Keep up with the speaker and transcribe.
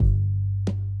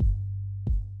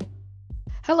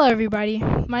Hello, everybody.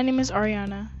 My name is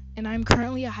Ariana, and I'm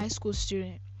currently a high school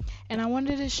student, and I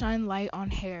wanted to shine light on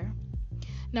hair.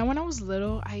 Now, when I was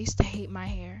little, I used to hate my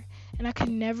hair, and I could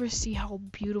never see how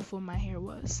beautiful my hair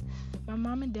was. My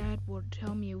mom and dad would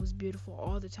tell me it was beautiful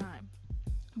all the time,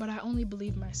 but I only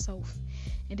believed myself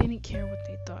and didn't care what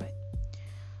they thought.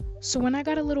 So, when I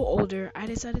got a little older, I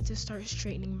decided to start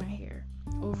straightening my hair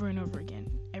over and over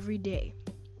again, every day.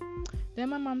 Then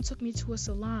my mom took me to a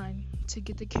salon to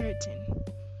get the keratin,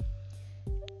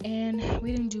 and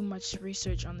we didn't do much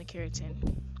research on the keratin.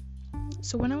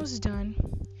 So when I was done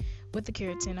with the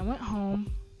keratin, I went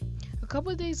home. A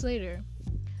couple of days later,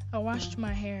 I washed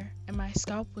my hair and my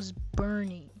scalp was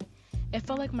burning. It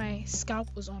felt like my scalp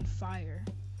was on fire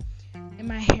and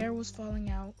my hair was falling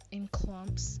out in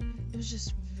clumps. It was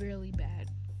just really bad.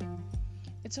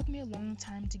 It took me a long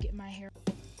time to get my hair